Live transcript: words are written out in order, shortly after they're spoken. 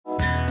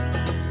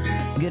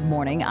Good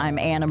morning. I'm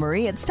Anna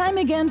Marie. It's time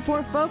again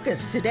for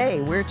Focus. Today,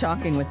 we're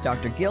talking with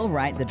Dr. Gil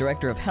Wright, the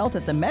Director of Health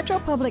at the Metro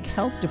Public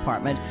Health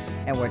Department,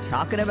 and we're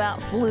talking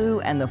about flu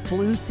and the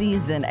flu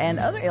season and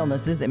other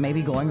illnesses that may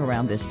be going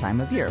around this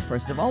time of year.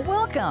 First of all,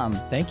 welcome.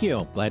 Thank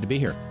you. Glad to be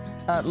here.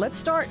 Let's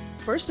start,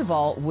 first of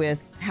all,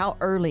 with how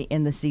early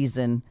in the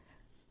season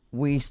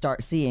we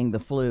start seeing the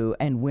flu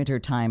and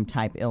wintertime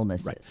type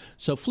illnesses. Right.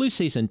 So flu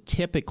season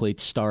typically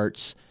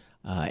starts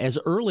as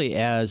early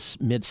as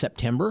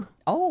mid-September.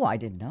 Oh, I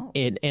didn't know.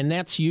 And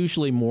that's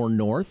usually more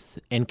north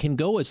and can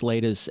go as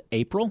late as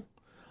April.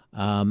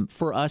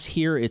 For us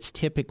here, it's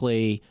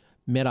typically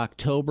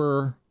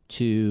mid-October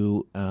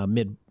to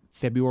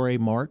mid-February,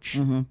 March.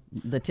 Mm-hmm.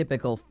 The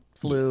typical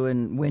flu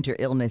and winter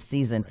illness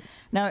season. Right.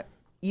 Now,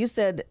 you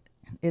said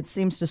it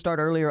seems to start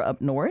earlier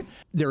up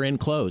north. They're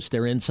enclosed.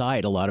 They're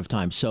inside a lot of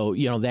times. So,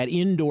 that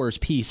indoors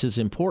piece is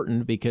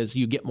important because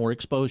you get more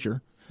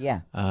exposure.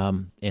 Yeah.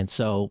 And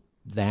so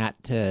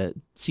that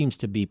seems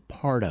to be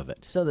part of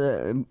it. So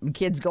the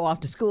kids go off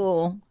to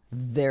school,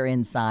 they're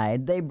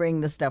inside. They bring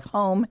the stuff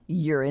home,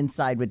 you're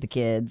inside with the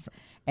kids,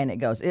 and it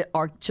goes.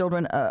 Are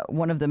children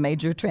one of the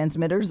major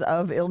transmitters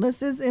of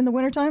illnesses in the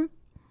wintertime?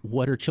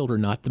 What are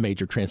children not the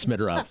major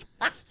transmitter of?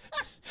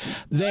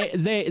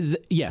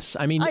 Yes.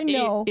 I mean, I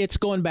know. It's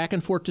going back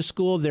and forth to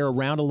school. They're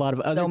around a lot of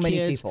other many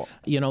kids.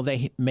 People.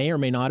 They may or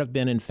may not have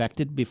been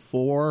infected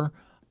before.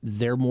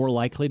 They're more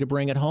likely to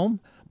bring it home.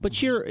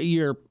 But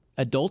your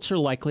adults are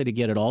likely to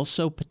get it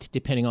also,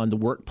 depending on the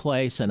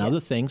workplace and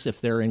other things,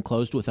 if they're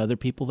enclosed with other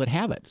people that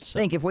have it. So.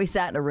 Think if we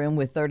sat in a room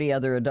with 30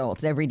 other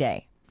adults every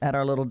day at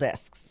our little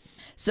desks.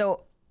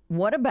 So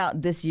what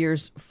about this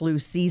year's flu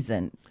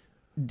season?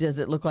 Does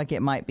it look like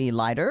it might be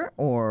lighter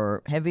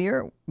or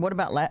heavier? What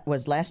about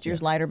was last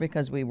year's lighter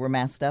because we were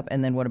masked up?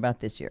 And then what about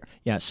this year?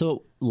 Yeah,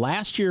 so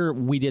last year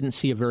we didn't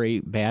see a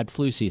very bad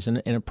flu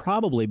season, and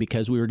probably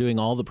because we were doing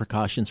all the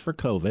precautions for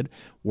COVID,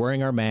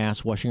 wearing our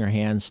masks, washing our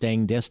hands,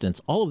 staying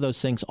distance. All of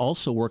those things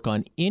also work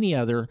on any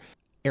other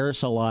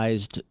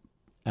aerosolized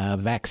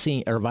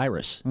vaccine or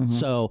virus. Mm-hmm.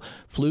 So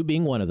flu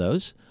being one of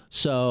those.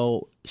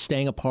 So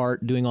staying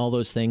apart, doing all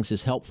those things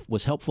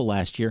was helpful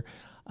last year.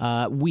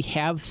 We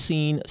have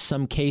seen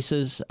some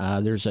cases.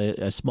 There's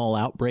a small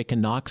outbreak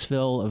in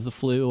Knoxville of the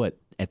flu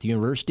at the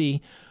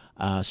university.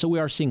 So we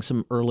are seeing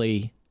some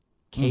early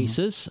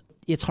cases.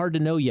 Mm-hmm. It's hard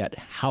to know yet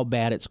how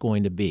bad it's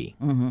going to be.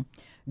 Mm-hmm.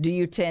 Do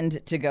you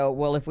tend to go,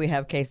 well, if we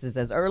have cases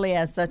as early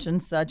as such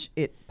and such,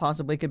 it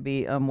possibly could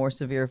be a more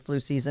severe flu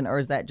season, or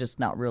is that just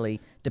not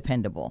really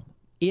dependable?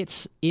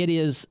 It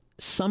is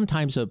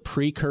sometimes a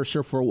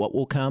precursor for what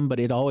will come, but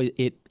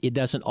it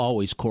doesn't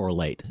always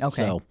correlate.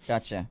 Okay, so,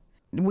 gotcha.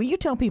 Will you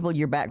tell people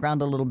your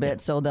background a little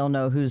bit so they'll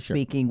know who's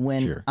speaking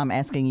when I'm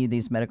asking you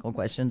these medical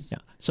questions? Yeah.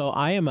 So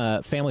I am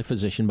a family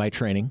physician by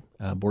training,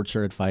 board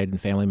certified in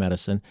family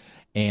medicine,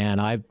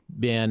 and I've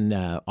been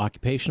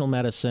occupational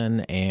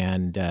medicine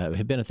and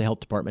have been at the health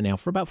department now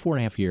for about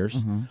 4.5 years.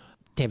 Mm-hmm.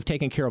 Have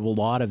taken care of a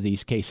lot of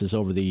these cases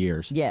over the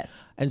years.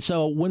 Yes. And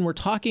so when we're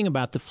talking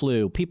about the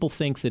flu, people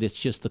think that it's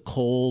just the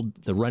cold,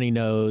 the runny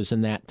nose,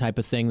 and that type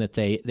of thing that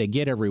they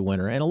get every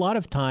winter. And a lot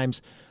of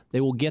times they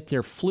will get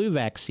their flu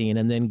vaccine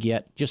and then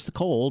get just the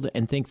cold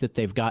and think that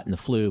they've gotten the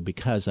flu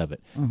because of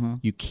it. Mm-hmm.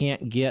 You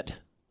can't get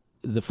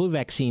the flu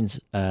vaccine's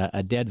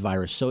a dead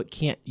virus, so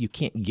you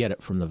can't get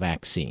it from the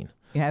vaccine.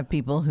 You have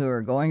people who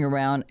are going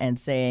around and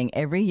saying,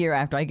 every year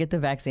after I get the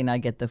vaccine, I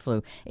get the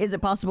flu. Is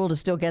it possible to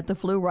still get the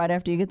flu right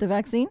after you get the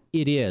vaccine?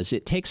 It is.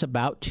 It takes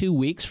about 2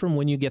 weeks from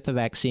when you get the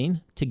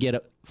vaccine to get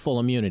a full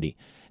immunity.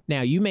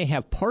 Now, you may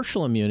have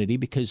partial immunity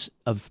because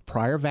of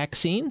prior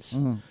vaccines.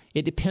 Mm-hmm.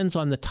 It depends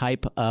on the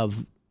type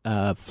of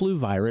flu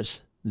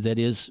virus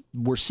that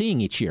we're seeing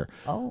each year.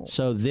 Oh.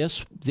 So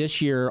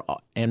this year,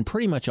 and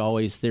pretty much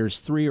always, there's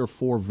 3 or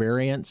 4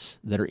 variants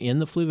that are in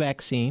the flu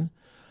vaccine.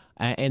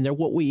 And they're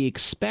what we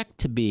expect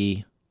to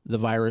be the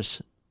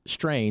virus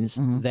strains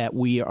that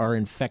we are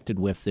infected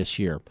with this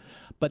year.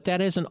 But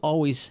that isn't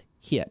always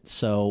hit.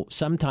 So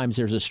sometimes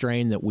there's a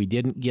strain that we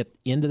didn't get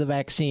into the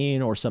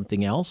vaccine or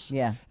something else.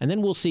 Yeah. And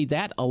then we'll see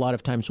that a lot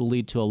of times will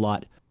lead to a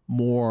lot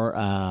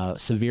more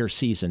severe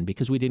season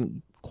because we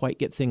didn't quite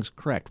get things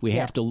correct. We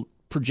have to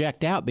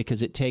project out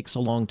because it takes a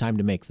long time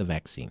to make the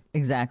vaccine.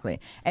 Exactly.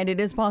 And it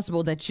is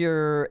possible that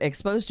you're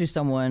exposed to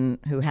someone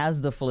who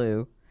has the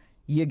flu.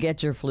 You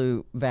get your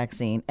flu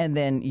vaccine, and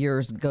then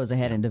yours goes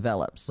ahead and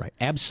develops. Right,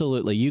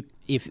 absolutely.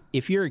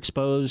 If you're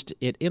exposed,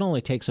 it only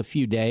takes a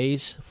few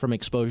days from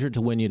exposure to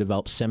when you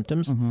develop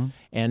symptoms,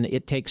 and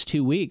it takes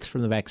 2 weeks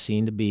from the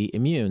vaccine to be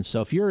immune.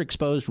 So if you're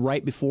exposed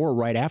right before or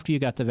right after you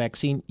got the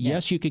vaccine,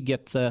 yes, you could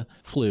get the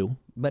flu.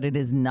 But it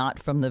is not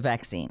from the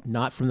vaccine.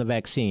 Not from the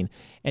vaccine.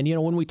 And,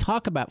 when we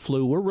talk about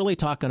flu, we're really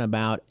talking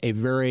about a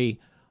very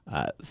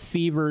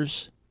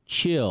fevers,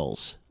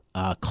 chills,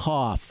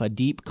 cough, a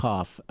deep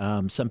cough.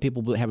 Some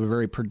people have a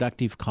very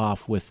productive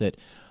cough with it.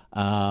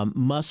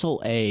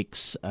 Muscle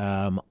aches,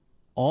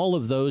 all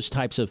of those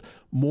types of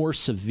more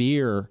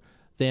severe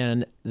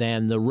than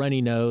the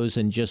runny nose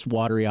and just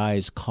watery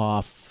eyes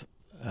cough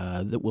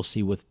that we'll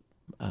see with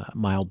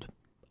mild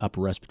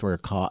upper respiratory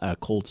or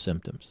cold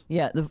symptoms.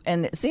 Yeah,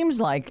 and it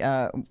seems like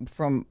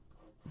from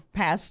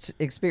past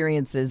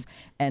experiences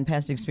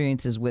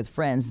with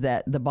friends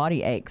that the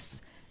body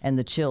aches and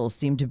the chills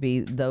seem to be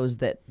those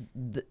that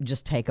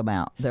just take them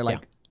out. They're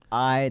like,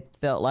 I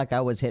felt like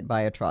I was hit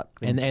by a truck.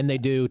 And they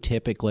do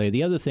typically.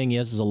 The other thing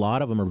is a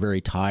lot of them are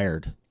very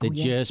tired. It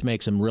just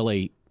makes them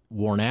really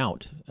worn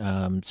out.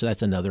 So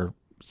that's another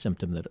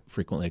symptom that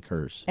frequently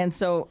occurs. And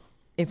so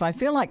if I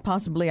feel like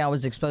possibly I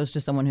was exposed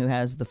to someone who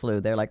has the flu,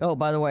 they're like, oh,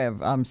 by the way,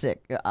 I'm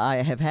sick.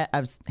 I've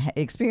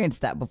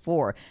experienced that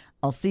before.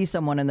 I'll see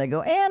someone and they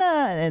go,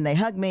 Anna, and they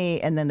hug me,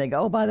 and then they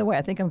go, oh, by the way,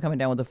 I think I'm coming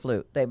down with the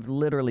flu. They've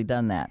literally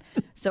done that.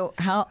 So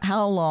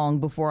how long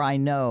before I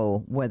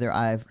know whether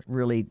I've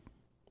really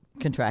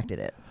contracted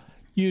it?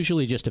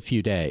 Usually just a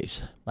few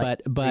days.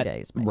 Like but 3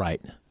 days, maybe.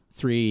 Right.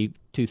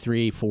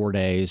 4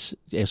 days,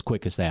 as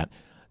quick as that.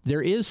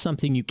 There is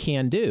something you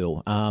can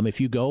do. If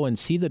you go and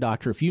see the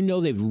doctor, if you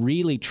know they've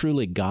really,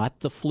 truly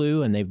got the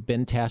flu and they've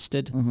been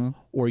tested,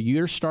 or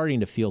you're starting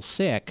to feel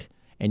sick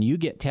and you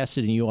get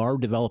tested and you are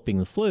developing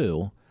the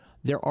flu,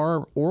 there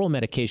are oral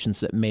medications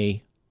that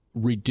may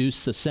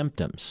reduce the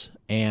symptoms.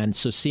 And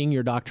so seeing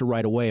your doctor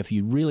right away, if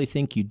you really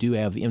think you do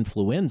have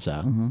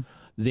influenza,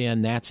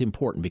 then that's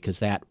important because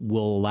that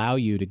will allow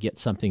you to get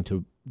something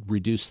to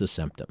reduce the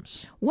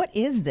symptoms. What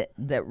is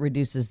that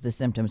reduces the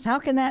symptoms? How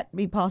can that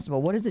be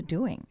possible? What is it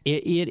doing?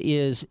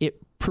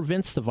 It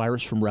prevents the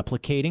virus from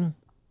replicating.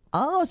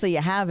 Oh, so you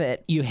have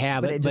it. You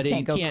have it, but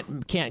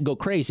it can't go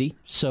crazy,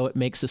 so it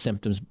makes the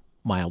symptoms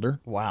milder.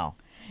 Wow.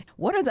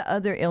 What are the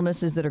other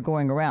illnesses that are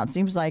going around?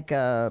 Seems like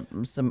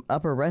some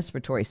upper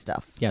respiratory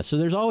stuff. Yeah, so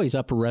there's always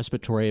upper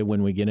respiratory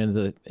when we get into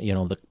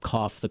the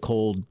cough, the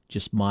cold,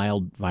 just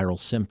mild viral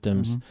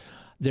symptoms.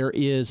 There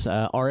is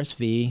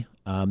RSV.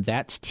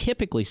 That's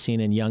typically seen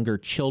in younger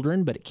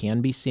children, but it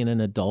can be seen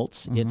in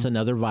adults. It's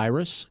another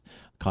virus,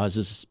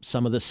 causes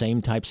some of the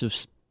same types of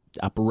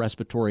upper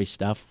respiratory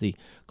stuff, the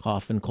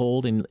cough and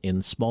cold.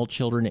 In small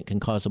children, it can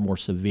cause a more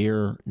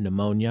severe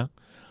pneumonia.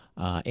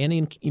 And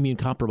in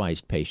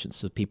immune-compromised patients,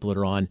 so people that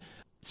are on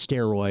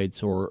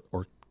steroids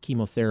or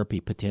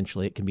chemotherapy,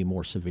 potentially it can be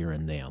more severe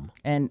in them.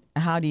 And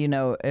how do you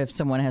know if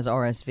someone has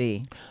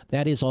RSV?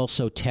 That is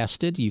also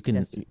tested. You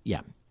can,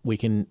 we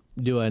can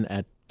do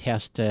a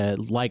test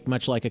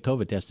much like a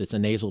COVID test. It's a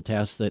nasal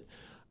test that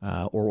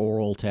or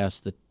oral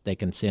test that they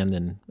can send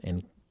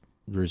and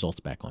the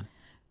results back on.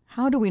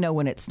 How do we know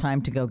when it's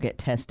time to go get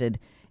tested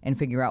and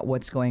figure out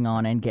what's going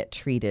on and get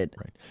treated?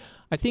 Right.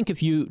 I think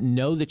if you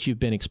know that you've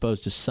been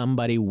exposed to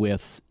somebody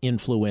with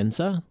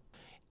influenza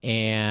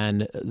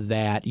and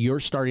that you're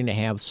starting to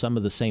have some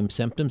of the same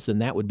symptoms, then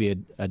that would be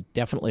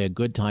definitely a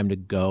good time to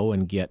go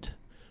and get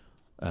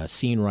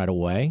seen right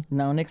away.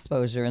 Known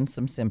exposure and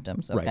some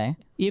symptoms, okay. Right.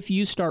 If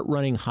you start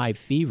running high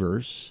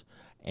fevers,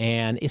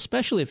 and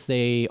especially if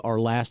they are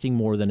lasting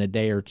more than a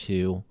day or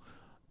two,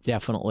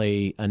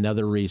 definitely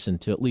another reason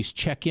to at least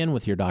check in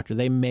with your doctor.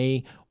 They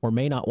may or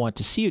may not want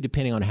to see you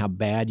depending on how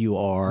bad you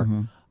are.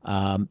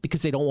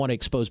 Because they don't want to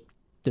expose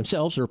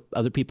themselves or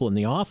other people in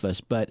the office,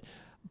 but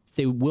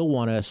they will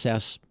want to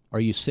assess, are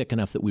you sick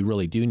enough that we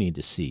really do need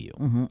to see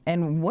you?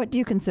 And what do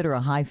you consider a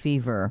high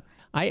fever?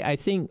 I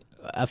think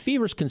a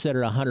fever is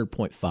considered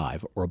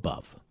 100.5 or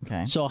above.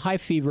 Okay. So a high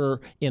fever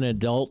in an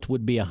adult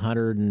would be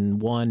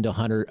 101 to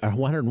 100, or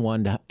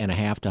 101 and a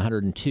half to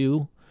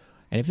 102.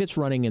 And if it's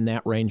running in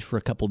that range for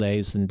a couple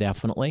days, then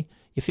definitely.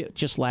 If it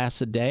just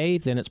lasts a day,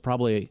 then it's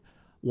probably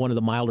one of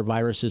the milder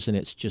viruses and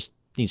it's just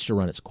needs to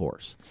run its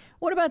course.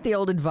 What about the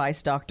old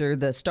advice, doctor,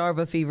 the starve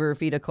a fever,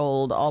 feed a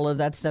cold, all of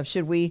that stuff?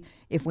 Should we,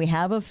 if we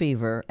have a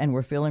fever and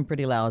we're feeling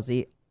pretty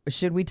lousy,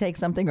 should we take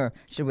something or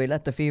should we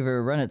let the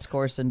fever run its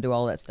course and do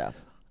all that stuff?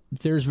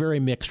 There's very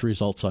mixed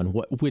results on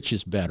which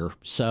is better.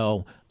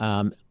 So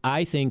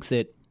I think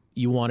that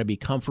you want to be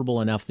comfortable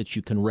enough that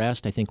you can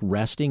rest. I think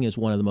resting is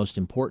one of the most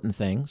important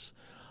things.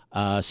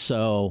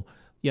 So,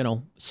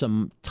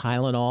 some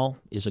Tylenol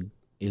is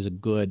a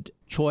good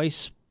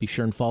choice. Be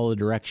sure and follow the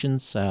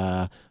directions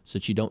so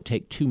that you don't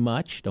take too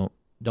much.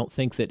 Don't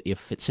think that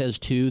if it says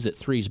 2 that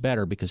 3 is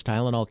better because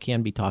Tylenol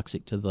can be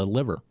toxic to the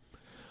liver.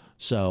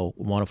 So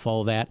we want to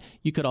follow that.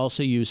 You could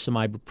also use some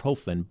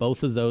ibuprofen.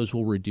 Both of those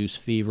will reduce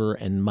fever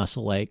and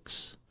muscle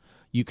aches.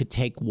 You could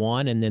take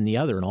one and then the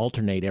other and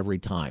alternate every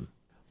time.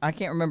 I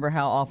can't remember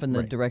how often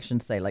the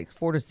directions say, like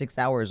 4 to 6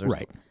 hours or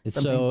right.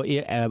 something. So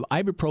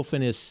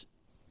ibuprofen is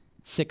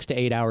 6 to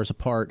 8 hours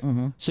apart.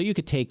 So you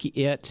could take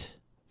it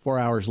 4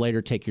 hours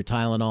later, take your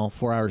Tylenol.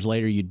 4 hours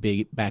later, you'd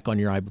be back on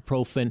your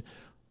ibuprofen.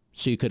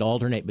 So you could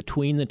alternate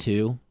between the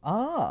two.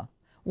 Ah,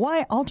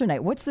 why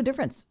alternate? What's the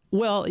difference?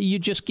 Well, you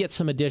just get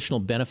some additional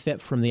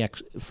benefit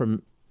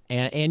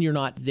and you're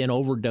not then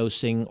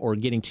overdosing or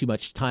getting too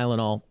much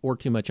Tylenol or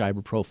too much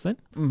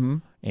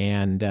ibuprofen.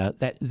 And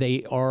that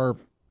they are,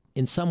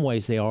 in some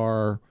ways, they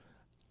are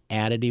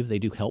additive. They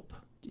do help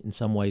in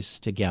some ways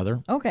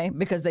together. Okay,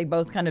 because they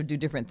both kind of do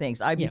different things.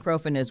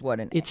 Ibuprofen is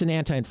what? It's an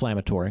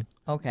anti-inflammatory.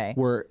 Okay.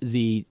 Where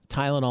the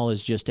Tylenol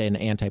is just an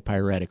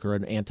antipyretic or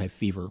an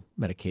anti-fever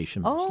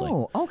medication mostly.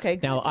 Oh, okay.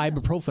 Now,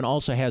 ibuprofen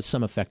also has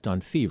some effect on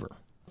fever.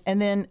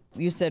 And then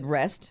you said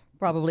rest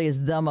probably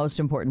is the most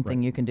important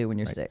thing you can do when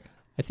you're sick.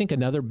 I think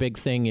another big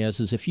thing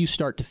is if you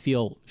start to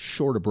feel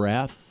short of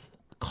breath,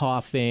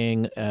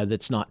 coughing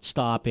that's not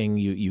stopping,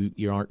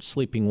 you aren't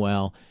sleeping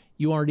well,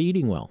 you aren't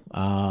eating well,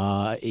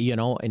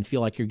 and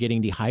feel like you're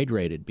getting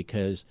dehydrated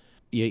because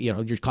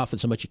you're coughing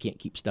so much you can't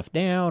keep stuff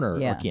down or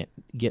can't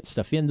get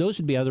stuff in. Those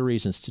would be other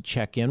reasons to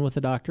check in with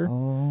the doctor.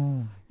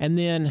 Oh. And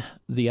then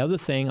the other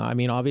thing, I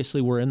mean, obviously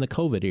we're in the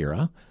COVID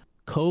era.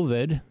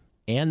 COVID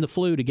and the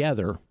flu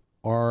together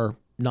are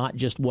not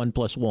just 1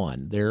 +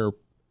 1. They're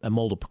a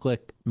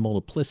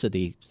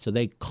multiplicity, so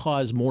they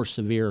cause more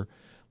severe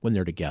when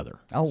they're together.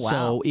 Oh, wow.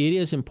 So it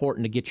is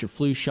important to get your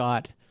flu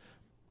shot,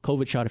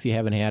 COVID shot if you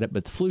haven't had it,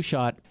 but the flu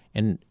shot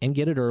and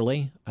get it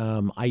early.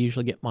 I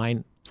usually get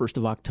mine 1st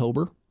of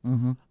October.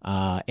 Mm-hmm.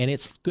 And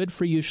it's good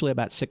for usually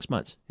about 6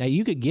 months. Now,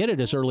 you could get it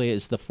as early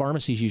as the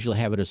pharmacies usually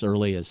have it as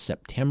early as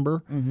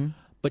September,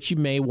 but you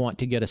may want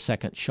to get a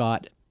second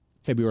shot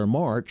February,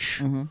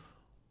 March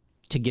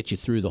to get you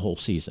through the whole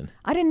season.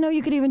 I didn't know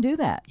you could even do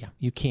that. Yeah,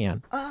 you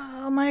can.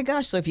 Oh, my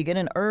gosh. So if you get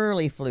an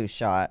early flu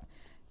shot,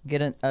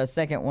 get a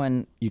second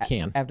one. You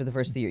can. After the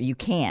first of the year. You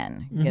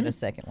can get a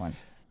second one.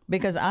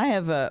 Because I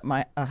have a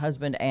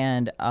husband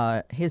and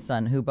his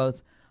son who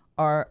both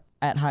are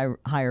at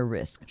higher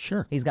risk.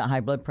 Sure. He's got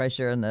high blood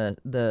pressure and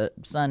the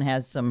son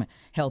has some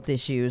health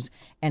issues.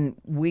 And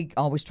we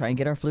always try and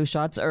get our flu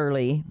shots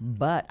early,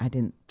 but I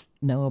didn't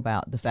know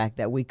about the fact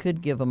that we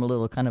could give them a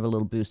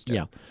little booster.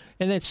 Yeah.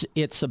 And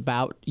it's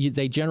about,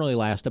 they generally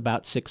last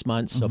about 6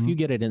 months. So if you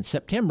get it in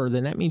September,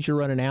 then that means you're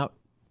running out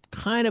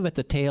kind of at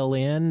the tail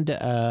end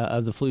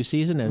of the flu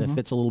season. And if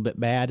it's a little bit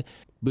bad,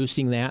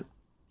 boosting that,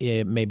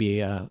 it may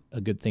be a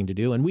good thing to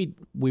do. And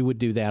we would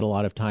do that a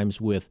lot of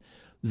times with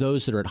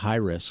those that are at high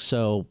risk.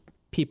 So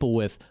people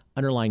with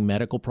underlying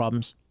medical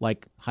problems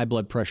like high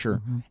blood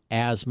pressure,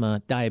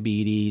 asthma,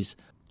 diabetes,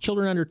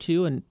 children under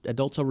 2 and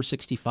adults over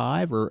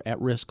 65 are at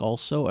risk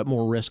also, at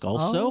more risk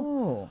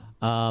also,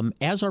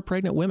 as are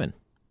pregnant women,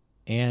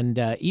 and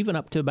even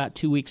up to about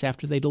 2 weeks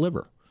after they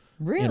deliver.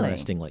 Really?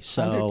 Interestingly.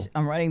 So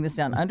I'm writing this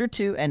down. Under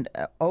 2 and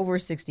over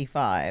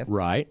 65.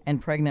 Right.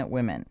 And pregnant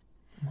women.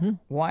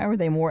 Why are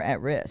they more at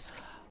risk?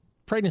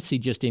 Pregnancy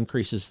just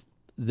increases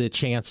the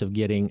chance of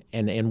getting,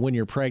 and when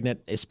you're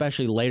pregnant,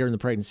 especially later in the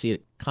pregnancy,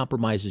 it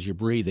compromises your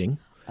breathing.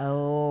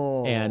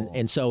 Oh.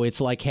 And so it's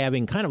like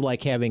having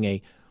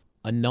a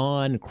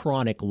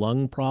non-chronic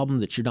lung problem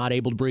that you're not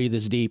able to breathe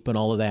as deep and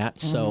all of that.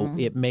 So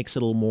it makes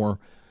it a little more,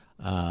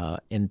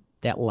 and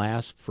that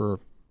lasts for,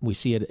 we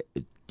see it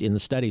in the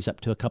studies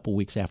up to a couple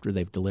weeks after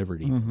they've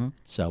delivered even.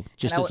 So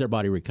just as their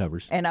body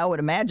recovers. And I would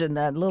imagine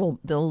that the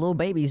little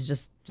baby's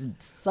just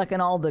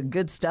sucking all the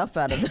good stuff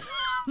out of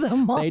the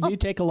mom. They do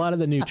take a lot of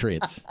the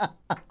nutrients.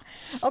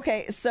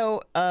 Okay,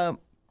 so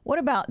what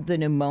about the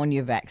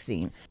pneumonia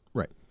vaccine?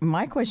 Right.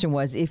 My question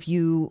was, if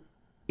you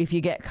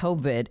get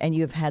COVID and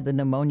you've had the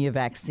pneumonia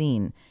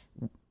vaccine,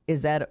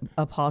 is that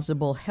a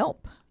possible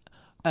help?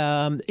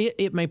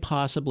 It may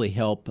possibly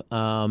help.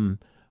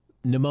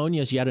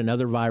 Pneumonia is yet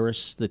another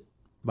virus,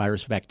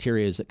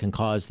 bacteria that can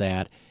cause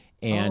that.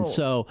 And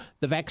so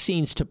the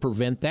vaccines to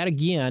prevent that,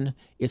 again,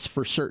 it's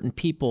for certain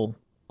people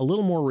a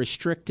little more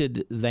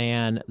restricted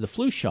than the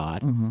flu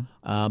shot,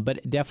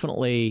 but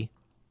definitely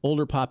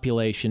older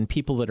population,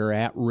 people that are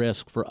at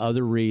risk for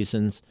other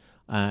reasons.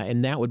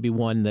 And that would be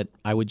one that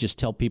I would just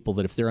tell people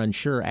that if they're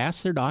unsure,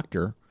 ask their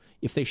doctor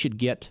if they should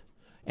get.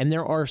 And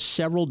there are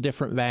several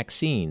different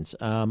vaccines.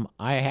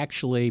 I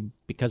actually,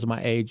 because of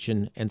my age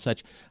and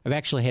such, I've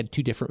actually had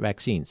 2 different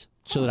vaccines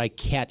so that I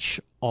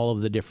catch all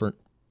of the different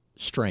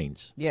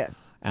strains.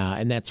 Yes.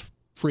 And that's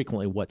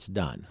frequently what's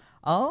done.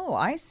 Oh,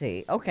 I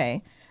see.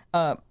 Okay.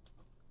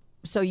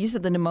 So you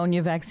said the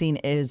pneumonia vaccine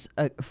is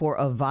for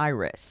a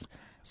virus.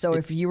 So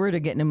if you were to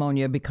get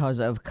pneumonia because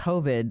of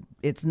COVID,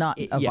 it's not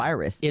a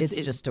virus. It's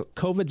just a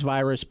COVID's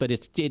virus, but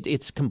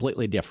it's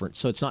completely different.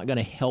 So it's not going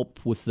to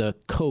help with the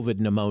COVID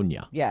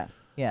pneumonia. Yeah.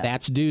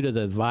 That's due to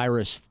the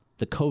virus,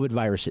 the COVID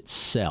virus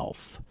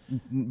itself,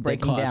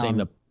 causing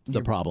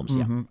the problems.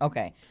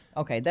 Yeah.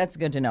 Okay, that's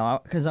good to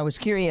know because I was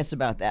curious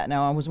about that.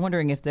 Now I was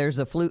wondering if there's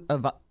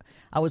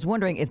I was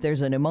wondering if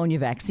there's a pneumonia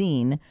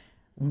vaccine.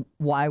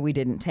 Why we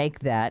didn't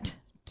take that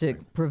to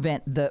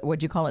prevent the,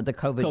 what'd you call it, the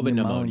COVID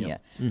pneumonia.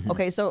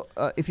 Okay, so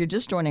if you're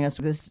just joining us,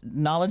 this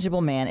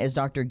knowledgeable man is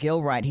Dr.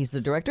 Gil Wright. He's the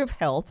Director of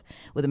Health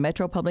with the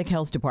Metro Public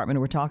Health Department.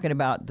 We're talking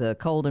about the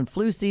cold and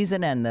flu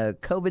season and the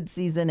COVID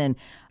season. And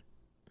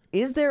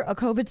is there a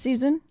COVID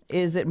season?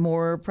 Is it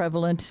more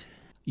prevalent?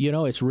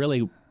 It's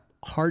really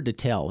hard to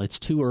tell. It's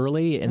too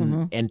early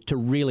and to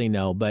really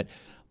know. But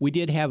we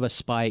did have a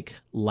spike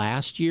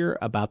last year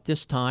about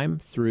this time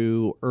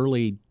through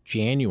early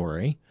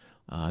January.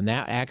 And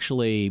that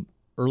actually,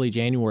 early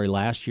January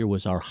last year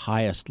was our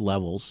highest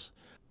levels.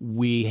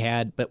 We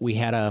had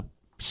a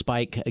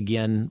spike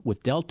again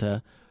with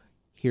Delta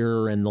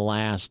here in the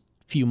last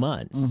few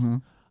months.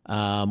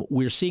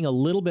 We're seeing a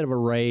little bit of a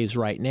raise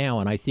right now,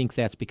 and I think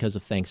that's because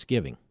of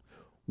Thanksgiving.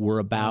 We're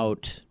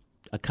about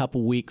a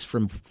couple weeks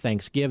from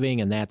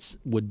Thanksgiving, and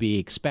would be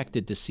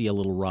expected to see a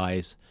little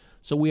rise.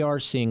 So we are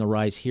seeing a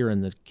rise here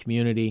in the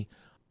community.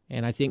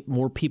 And I think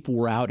more people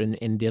were out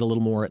and did a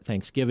little more at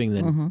Thanksgiving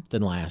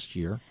than last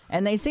year.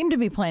 And they seem to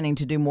be planning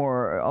to do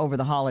more over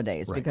the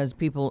holidays because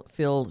people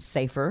feel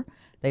safer.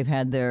 They've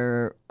had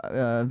their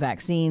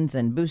vaccines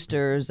and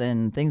boosters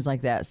and things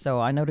like that. So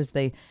I noticed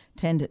they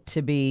tend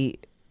to be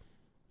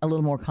a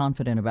little more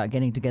confident about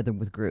getting together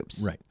with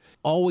groups. Right.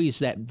 Always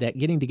that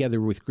getting together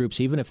with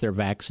groups, even if they're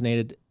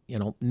vaccinated,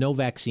 no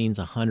vaccine's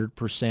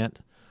 100%.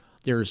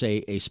 There's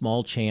a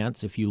small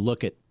chance. If you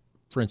look at,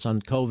 for instance,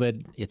 on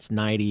COVID, it's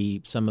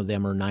 90, some of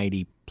them are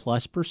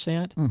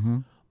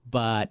 90+%,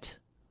 but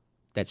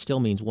that still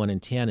means 1 in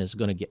 10 is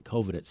going to get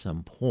COVID at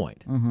some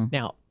point.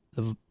 Now,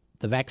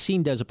 the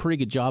vaccine does a pretty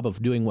good job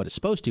of doing what it's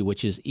supposed to,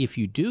 which is if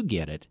you do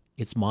get it,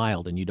 it's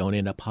mild and you don't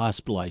end up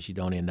hospitalized, you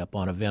don't end up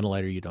on a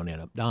ventilator, you don't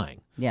end up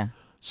dying. Yeah.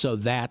 So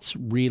that's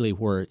really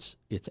where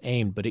it's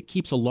aimed, but it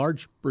keeps a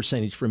large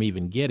percentage from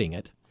even getting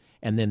it.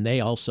 And then they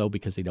also,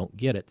 because they don't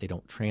get it, they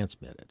don't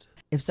transmit it.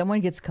 If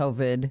someone gets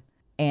COVID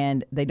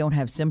and they don't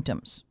have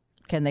symptoms,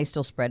 can they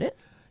still spread it?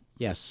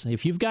 Yes.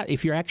 If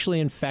you're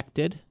actually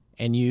infected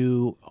and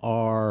you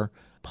are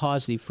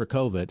positive for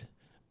COVID,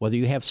 whether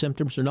you have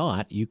symptoms or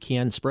not, you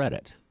can spread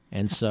it.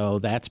 And so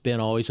that's been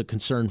always a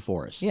concern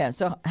for us. Yeah.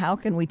 So how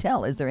can we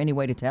tell? Is there any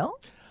way to tell?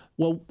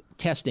 Well,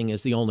 testing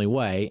is the only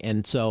way.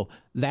 And so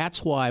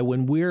that's why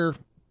when we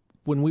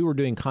were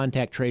doing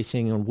contact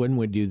tracing and when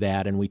we do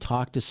that and we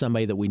talk to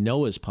somebody that we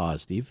know is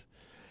positive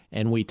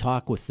and we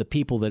talk with the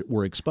people that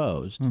were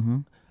exposed,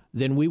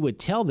 then we would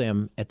tell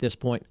them at this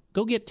point,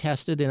 go get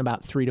tested in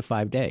about 3 to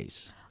 5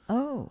 days.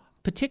 Oh.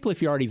 Particularly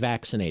if you're already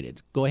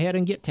vaccinated. Go ahead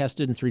and get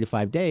tested in 3 to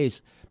 5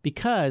 days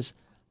because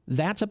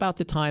that's about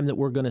the time that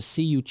we're going to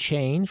see you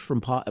change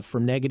from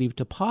negative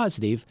to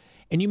positive,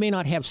 and you may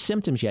not have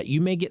symptoms yet.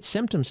 You may get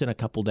symptoms in a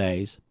couple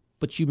days,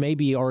 but you may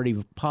be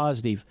already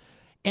positive,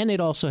 and it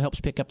also helps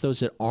pick up those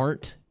that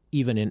aren't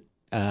even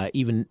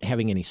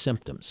having any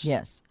symptoms.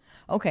 Yes.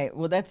 Okay,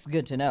 well, that's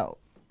good to know.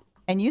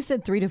 And you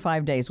said 3 to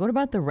 5 days. What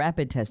about the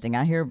rapid testing?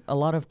 I hear a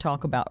lot of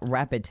talk about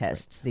rapid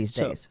tests these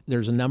days. So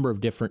there's a number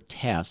of different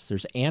tests.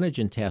 There's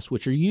antigen tests,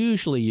 which are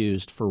usually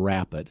used for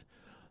rapid.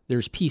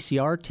 There's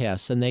PCR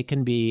tests, and they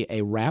can be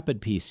a rapid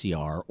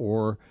PCR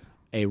or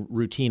a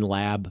routine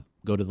lab,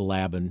 go to the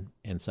lab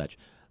and such.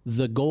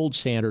 The gold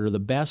standard or the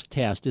best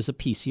test is a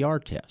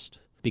PCR test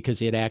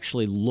because it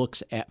actually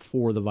looks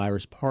for the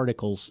virus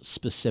particles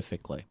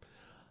specifically.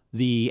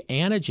 The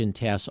antigen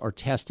tests are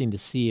testing to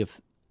see if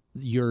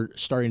you're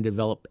starting to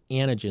develop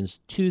antigens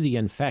to the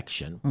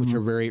infection, which are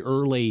very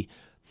early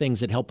things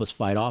that help us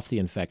fight off the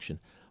infection.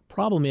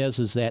 Problem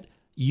is that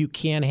you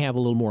can have a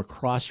little more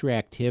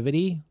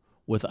cross-reactivity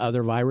with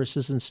other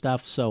viruses and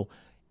stuff. So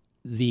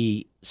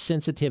the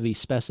sensitivity,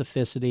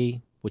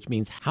 specificity, which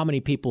means how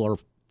many people are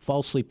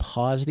falsely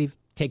positive,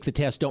 take the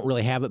test, don't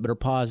really have it, but are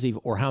positive,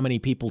 or how many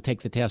people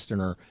take the test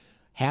and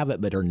have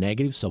it, but are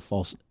negative, so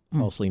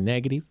falsely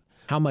negative.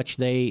 How much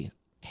they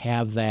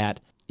have that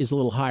is a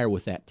little higher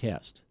with that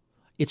test.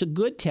 It's a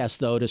good test,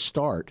 though, to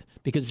start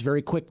because it's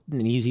very quick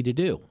and easy to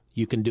do.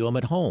 You can do them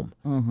at home.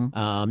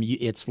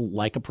 It's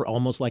like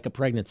almost like a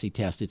pregnancy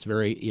test. It's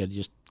very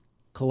just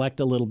collect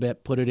a little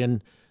bit,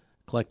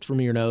 collect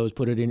from your nose,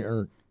 put it in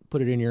your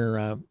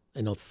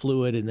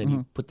fluid, and then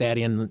you put that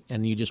in,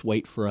 and you just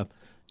wait for a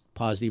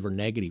positive or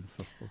negative.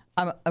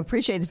 I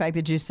appreciate the fact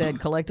that you said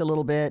collect a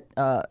little bit,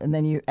 and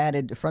then you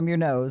added from your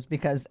nose,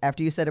 because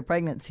after you said a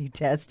pregnancy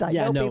test, I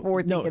know people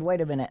were thinking,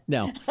 wait a minute.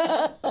 No.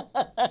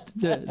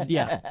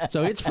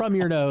 So it's from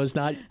your nose,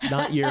 not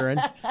urine.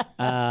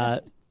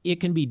 It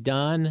can be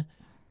done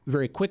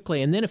very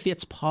quickly. And then if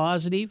it's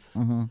positive,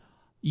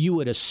 you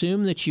would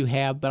assume that you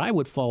have, but I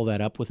would follow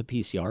that up with a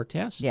PCR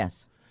test.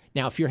 Yes.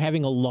 Now, if you're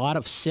having a lot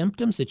of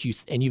symptoms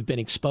and you've been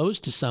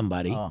exposed to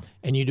somebody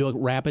and you do a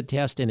rapid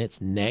test and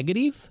it's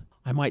negative,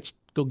 I might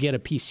go get a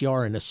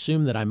PCR and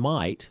assume that I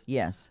might.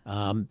 Yes.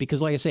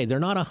 Because like I say, they're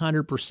not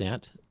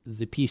 100%.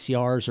 The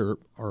PCRs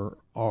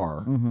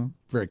are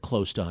very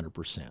close to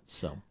 100%.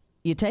 So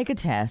you take a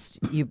test,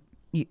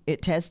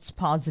 it tests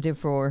positive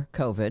for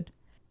COVID,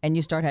 and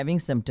you start having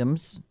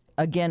symptoms.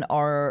 Again,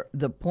 are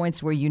the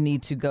points where you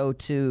need to go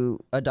to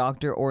a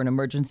doctor or an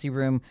emergency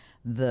room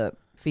the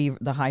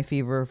high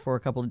fever for a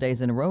couple of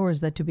days in a row, or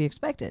is that to be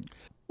expected?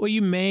 Well,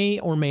 you may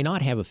or may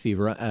not have a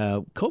fever.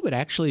 COVID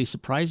actually,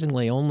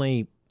 surprisingly,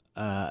 only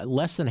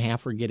less than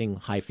half are getting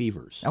high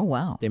fevers. Oh,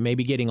 wow. They may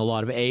be getting a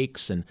lot of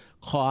aches and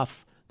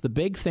cough. The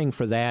big thing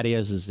for that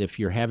is if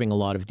you're having a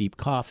lot of deep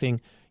coughing,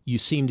 you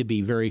seem to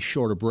be very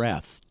short of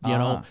breath. You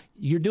know,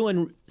 you're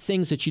doing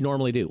things that you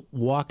normally do.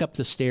 Walk up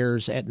the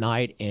stairs at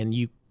night and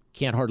you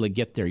can't hardly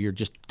get there. You're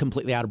just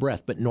completely out of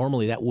breath. But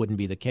normally that wouldn't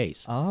be the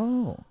case.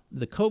 Oh.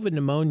 The COVID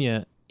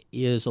pneumonia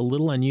is a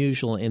little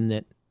unusual in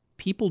that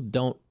people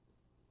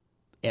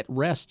at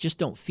rest just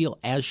don't feel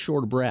as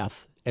short of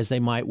breath as they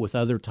might with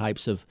other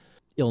types of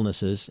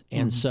illnesses.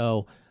 And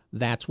so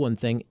that's one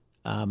thing.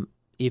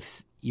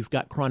 If you've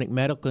got chronic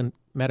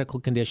medical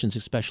conditions,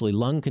 especially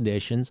lung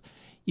conditions,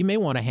 you may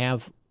want to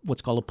have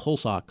what's called a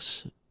pulse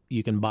ox.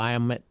 You can buy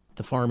them at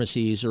the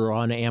pharmacies or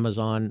on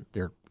Amazon.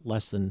 They're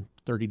less than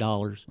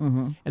 $30.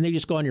 And they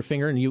just go on your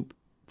finger, and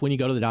when you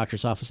go to the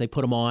doctor's office, they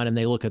put them on and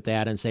they look at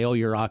that and say, oh,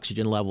 your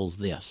oxygen level's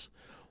this.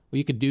 Well,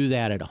 you could do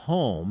that at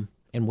home,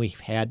 and we've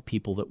had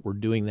people that were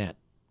doing that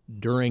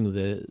during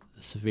the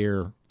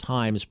severe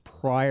times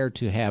prior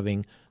to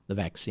having the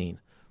vaccine.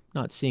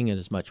 Not seeing it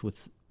as much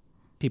with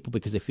people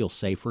because they feel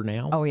safer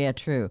now. Oh, yeah,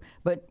 true.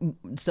 But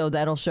so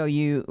that'll show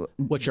you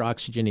what your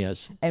oxygen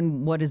is.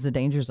 And what is the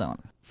danger zone?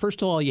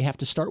 First of all, you have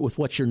to start with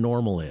what your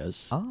normal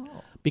is. Oh.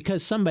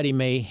 Because somebody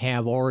may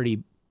have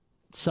already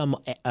some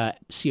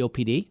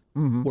COPD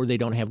where they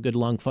don't have good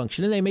lung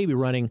function, and they may be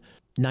running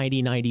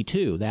 90,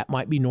 92. That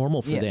might be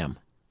normal for them.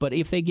 But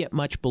if they get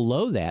much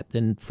below that,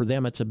 then for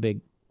them it's a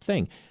big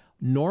thing.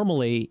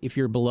 Normally, if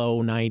you're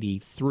below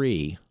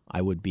 93,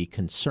 I would be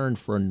concerned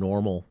for a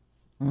normal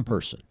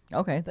person.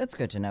 Okay, that's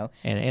good to know.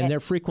 And they're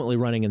frequently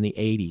running in the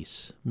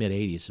 80s,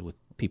 mid-80s with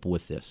people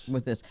with this.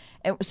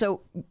 And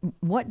so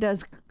what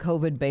does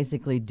COVID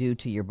basically do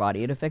to your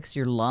body? It affects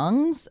your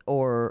lungs,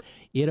 or?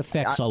 It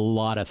affects a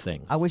lot of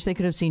things. I wish they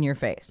could have seen your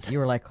face. You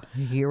were like,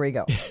 here we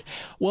go.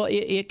 Well,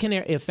 it can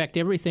affect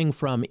everything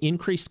from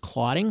increased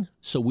clotting.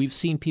 So we've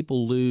seen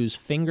people lose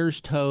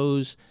fingers,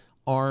 toes,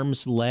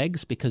 arms,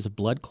 legs because of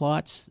blood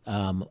clots.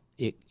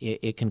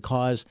 It can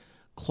cause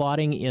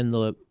clotting in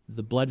the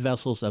blood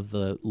vessels of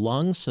the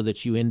lungs so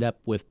that you end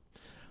up with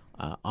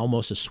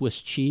almost a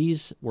Swiss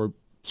cheese, where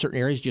certain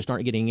areas just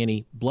aren't getting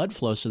any blood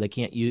flow, so they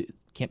can't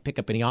pick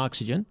up any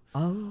oxygen.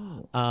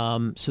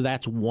 Oh. So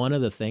that's one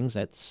of the things.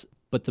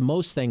 But the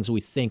most things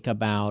we think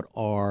about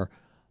are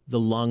the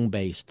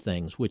lung-based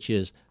things, which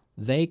is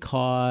it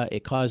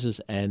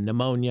causes a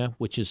pneumonia,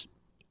 which is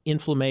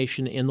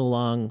inflammation in the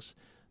lungs.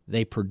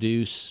 They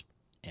produce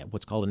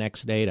what's called an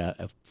exudate,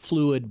 a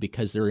fluid,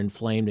 because they're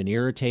inflamed and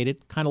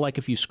irritated. Kind of like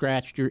if you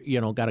scratched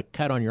got a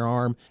cut on your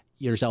arm,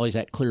 there's always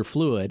that clear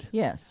fluid.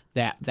 Yes.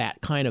 That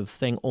kind of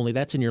thing, only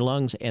that's in your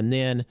lungs. And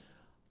then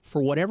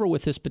for whatever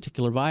with this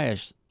particular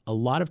virus, a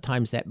lot of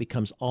times that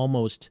becomes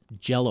almost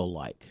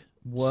jello-like.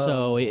 Whoa.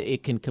 So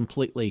it can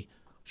completely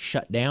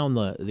shut down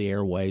the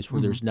airways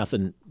where there's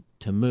nothing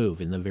to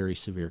move in the very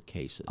severe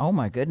cases. Oh,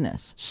 my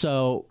goodness.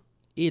 So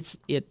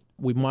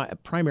we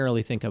might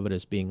primarily think of it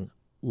as being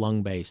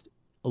lung-based.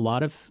 A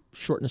lot of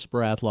shortness of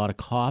breath, a lot of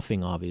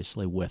coughing,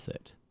 obviously, with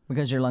it.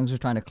 Because your lungs are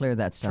trying to clear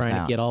that stuff out.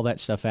 Trying to get all that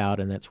stuff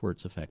out, and that's where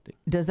it's affecting.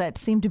 Does that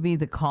seem to be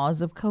the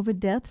cause of COVID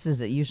deaths? Is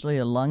it usually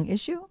a lung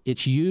issue?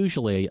 It's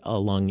usually a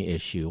lung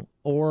issue,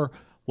 or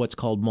what's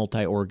called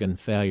multi-organ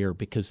failure,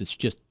 because it's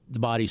just the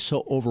body's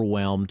so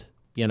overwhelmed.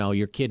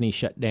 Your kidneys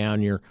shut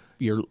down, your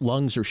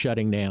lungs are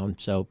shutting down,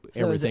 so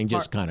everything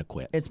just kind of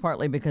quits. It's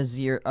partly because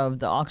of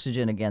the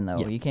oxygen again, though.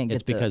 Yeah, you can't get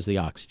it's because of the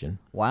oxygen.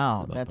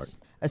 Wow, that's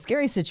a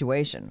scary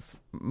situation.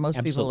 Most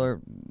Absolutely.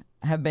 people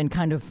have been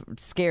kind of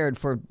scared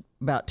for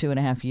about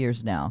 2.5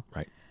 years now.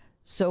 Right.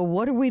 So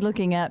what are we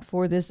looking at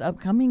for this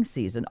upcoming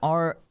season?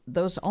 Are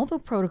all the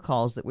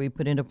protocols that we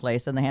put into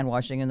place, and the hand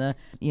washing and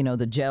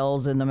the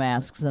gels and the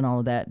masks and all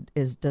of that,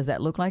 does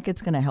that look like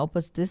it's going to help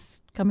us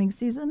this coming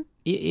season?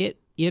 It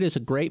is a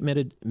great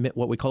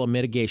what we call a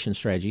mitigation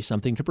strategy,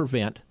 something to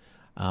prevent.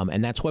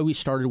 And that's why we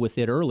started with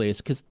it early, is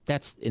because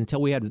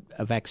until we had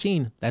a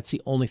vaccine, that's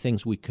the only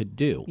things we could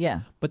do.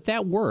 Yeah. But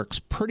that works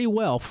pretty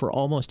well for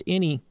almost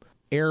any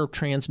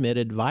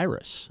air-transmitted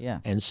virus. Yeah.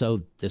 And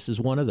so this is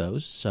one of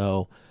those.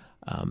 So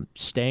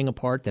staying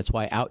apart, that's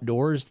why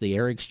outdoors, the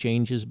air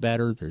exchange is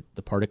better.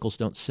 The particles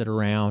don't sit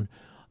around.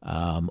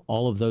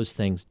 All of those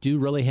things do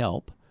really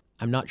help.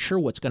 I'm not sure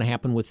what's going to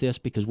happen with this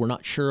because we're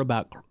not sure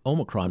about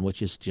Omicron, which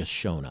has just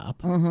shown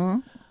up.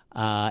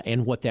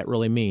 And what that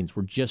really means.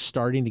 We're just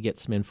starting to get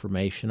some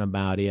information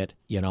about it.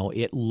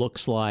 It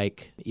looks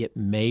like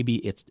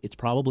it's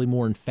probably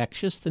more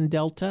infectious than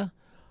Delta.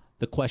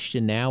 The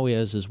question now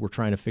is we're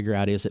trying to figure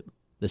out, is it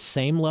the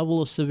same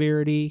level of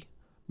severity,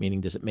 meaning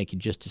does it make you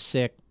just as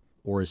sick,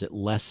 or is it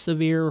less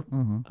severe?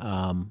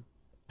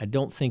 I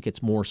don't think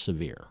it's more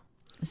severe.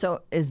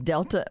 So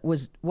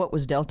what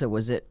was Delta?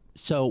 Was it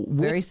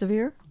very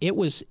severe? It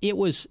was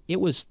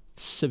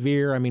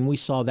severe. I mean,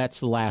 that's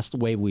the last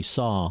wave we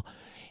saw.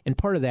 And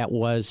part of that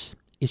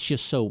it's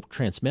just so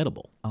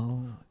transmittable.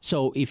 Oh.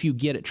 So if you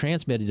get it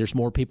transmitted, there's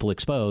more people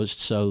exposed,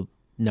 so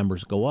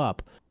numbers go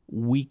up.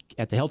 We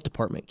at the health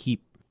department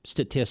keep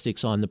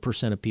statistics on the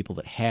percent of people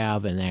that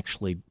have and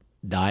actually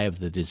die of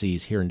the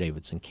disease here in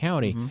Davidson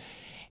County.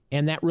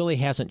 And that really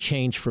hasn't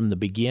changed from the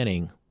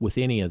beginning with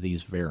any of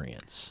these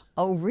variants.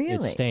 Oh,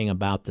 really? It's staying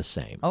about the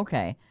same.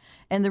 Okay.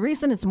 And the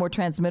reason it's more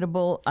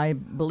transmittable, I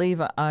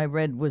believe I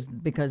read, was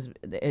because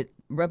it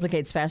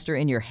replicates faster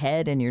in your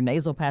head and your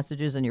nasal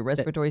passages and your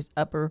respiratory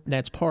upper.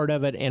 That's part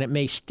of it, and it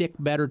may stick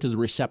better to the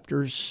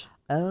receptors.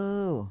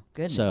 Oh,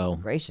 goodness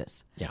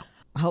gracious. Yeah.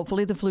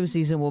 Hopefully the flu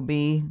season will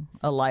be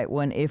a light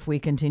one if we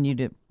continue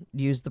to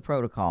use the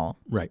protocol.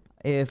 Right.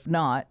 If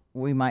not,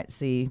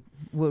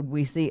 would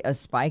we see a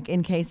spike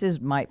in cases?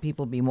 Might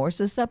people be more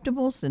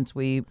susceptible since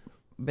we've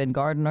been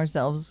guarding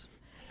ourselves?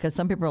 Because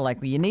some people are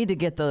like, well, you need to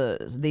get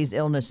these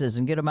illnesses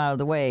and get them out of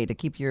the way to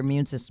keep your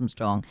immune system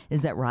strong.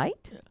 Is that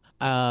right?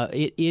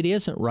 It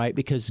isn't right,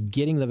 because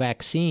getting the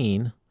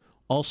vaccine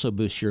also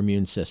boosts your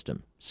immune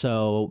system.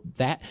 So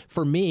that,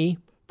 for me,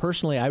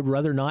 personally, I'd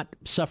rather not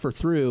suffer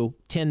through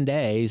 10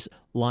 days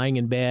lying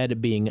in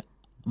bed, being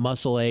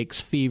muscle aches,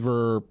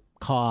 fever,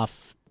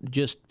 cough,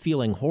 just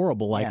feeling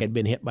horrible like I'd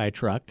been hit by a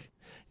truck,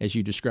 as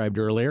you described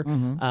earlier,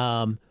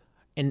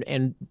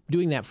 and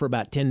doing that for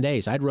about 10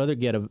 days. I'd rather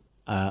get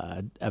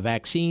a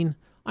vaccine.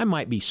 I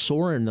might be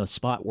sore in the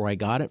spot where I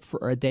got it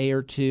for a day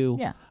or two,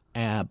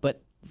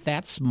 but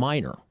that's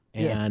minor.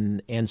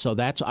 And so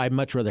I'd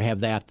much rather have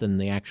that than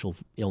the actual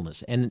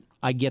illness. And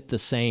I get the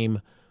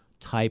same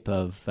type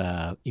of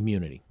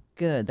immunity.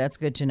 Good. That's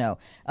good to know.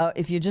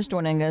 If you're just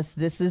joining us,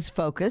 this is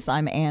Focus.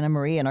 I'm Anna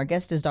Marie, and our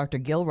guest is Dr.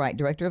 Gil Wright,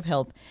 Director of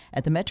Health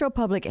at the Metro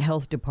Public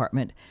Health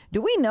Department.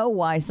 Do we know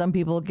why some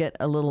people get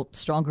a little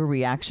stronger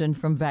reaction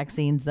from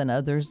vaccines than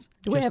others?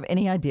 Do we have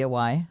any idea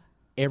why?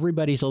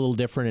 Everybody's a little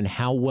different in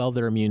how well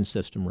their immune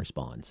system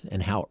responds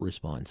and how it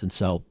responds. And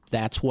so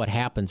that's what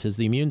happens is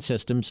the immune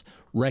system's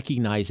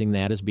recognizing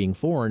that as being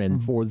foreign.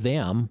 And for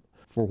them,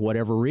 for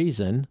whatever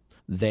reason,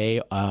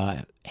 they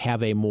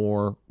have a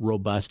more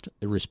robust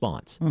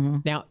response.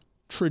 Now,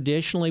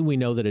 traditionally, we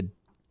know that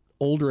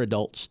older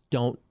adults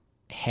don't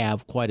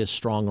have quite as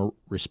strong a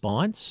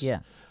response.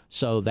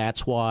 So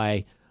that's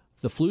why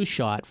the flu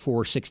shot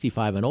for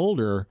 65 and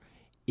older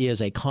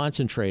is a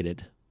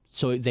concentrated.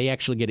 So they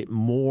actually get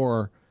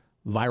more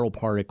viral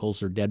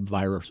particles or dead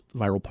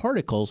viral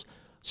particles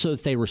so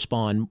that they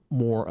respond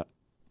more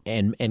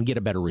and get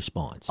a better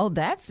response. Oh,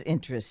 that's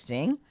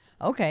interesting.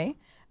 Okay.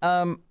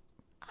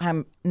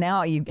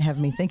 Now you have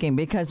me thinking,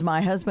 because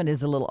my husband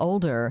is a little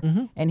older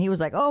and he was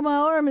like, oh, my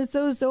arm is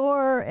so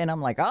sore. And I'm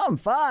like, oh, I'm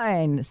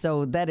fine.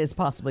 So that is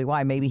possibly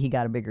why maybe he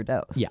got a bigger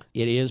dose. Yeah,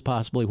 it is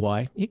possibly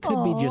why. It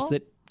could be just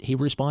that he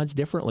responds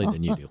differently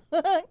than you do.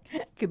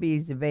 Could be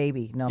he's the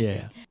baby. No.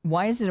 Yeah.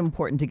 Why is it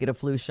important to get a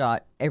flu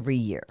shot every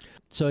year?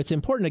 So it's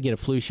important to get a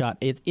flu shot.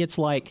 It's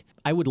like,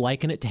 I would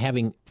liken it to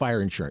having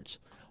fire insurance.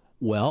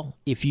 Well,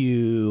 if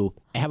you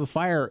have a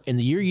fire in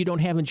the year you don't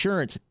have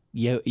insurance,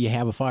 you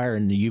have a fire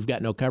and you've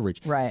got no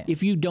coverage. Right.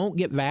 If you don't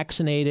get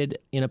vaccinated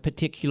in a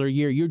particular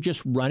year, you're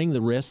just running the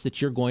risk that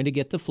you're going to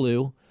get the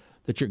flu,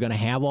 that you're going to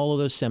have all of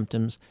those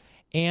symptoms.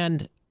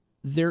 And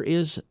there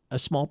is a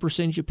small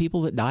percentage of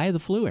people that die of the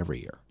flu every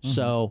year.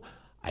 So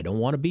I don't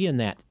want to be in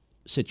that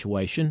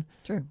situation.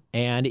 True.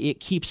 And it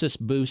keeps us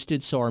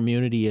boosted so our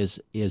immunity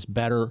is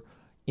better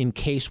in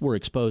case we're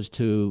exposed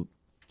to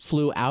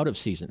flu out of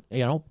season.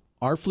 You know,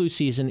 our flu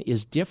season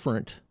is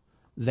different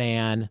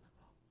than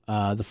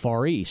the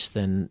Far East,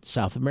 than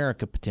South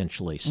America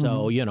potentially.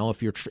 So, you know,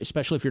 if you're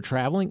especially if you're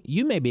traveling,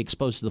 you may be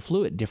exposed to the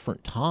flu at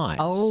different times.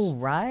 Oh,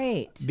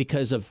 right.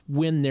 Because of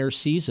when their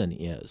season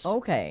is.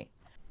 Okay.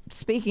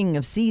 Speaking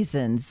of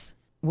seasons,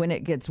 when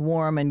it gets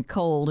warm and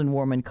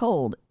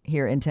cold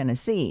here in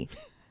Tennessee,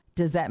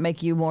 does that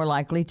make you more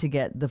likely to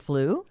get the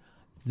flu?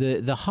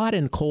 The hot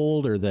and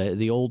cold, or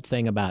the old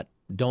thing about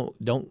don't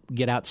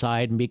get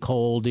outside and be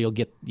cold, you'll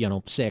get, you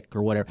know, sick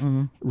or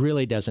whatever,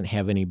 really doesn't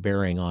have any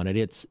bearing on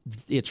it.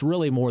 It's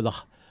really more the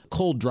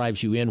cold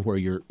drives you in where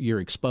you're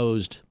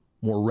exposed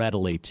more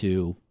readily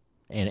to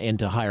and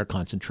to higher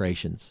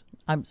concentrations.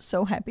 I'm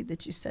so happy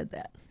that you said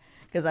that,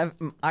 because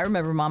I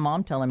remember my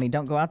mom telling me,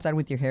 don't go outside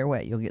with your hair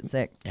wet, you'll get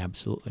sick.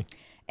 Absolutely.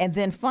 And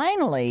then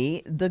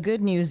finally, the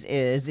good news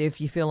is, if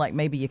you feel like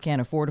maybe you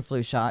can't afford a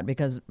flu shot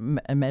because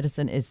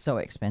medicine is so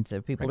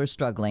expensive, people are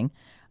struggling,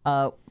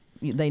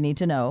 they need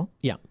to know.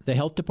 Yeah, the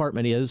health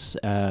department is,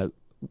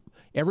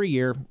 every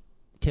year,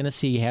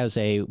 Tennessee has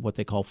what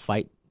they call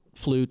Fight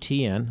Flu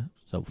TN,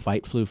 so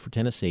Fight Flu for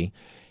Tennessee,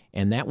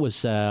 and that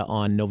was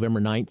on November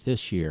 9th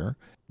this year.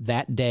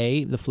 That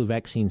day, the flu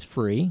vaccine's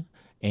free,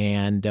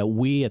 and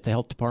we at the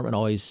health department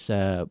always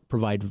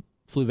provide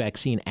flu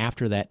vaccine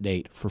after that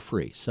date for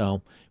free.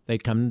 So if they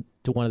come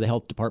to one of the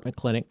health department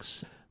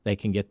clinics, they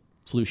can get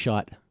flu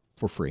shot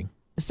for free.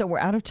 So we're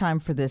out of time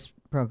for this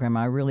program.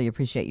 I really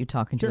appreciate you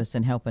talking to us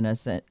and helping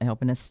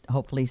us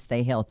hopefully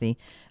stay healthy.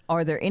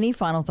 Are there any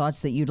final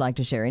thoughts that you'd like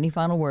to share? Any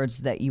final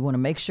words that you want to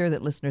make sure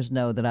that listeners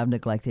know that I've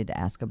neglected to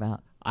ask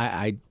about?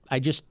 I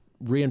just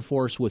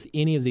reinforce with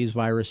any of these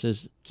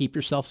viruses, keep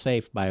yourself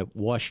safe by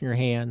washing your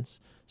hands,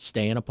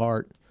 staying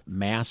apart,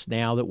 masks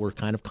now that we're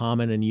kind of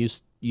common and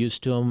used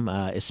to them,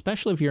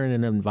 especially if you're in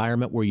an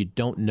environment where you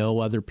don't know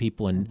other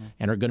people and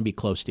are going to be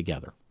close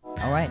together.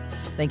 All right.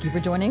 Thank you for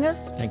joining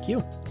us. Thank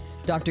you.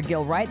 Dr.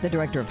 Gil Wright, the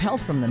Director of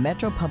Health from the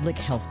Metro Public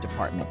Health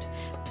Department.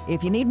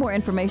 If you need more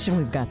information,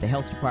 we've got the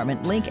Health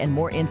Department link and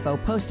more info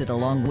posted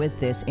along with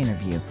this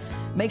interview.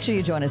 Make sure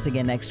you join us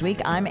again next week.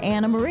 I'm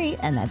Anna Marie,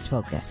 and that's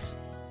Focus.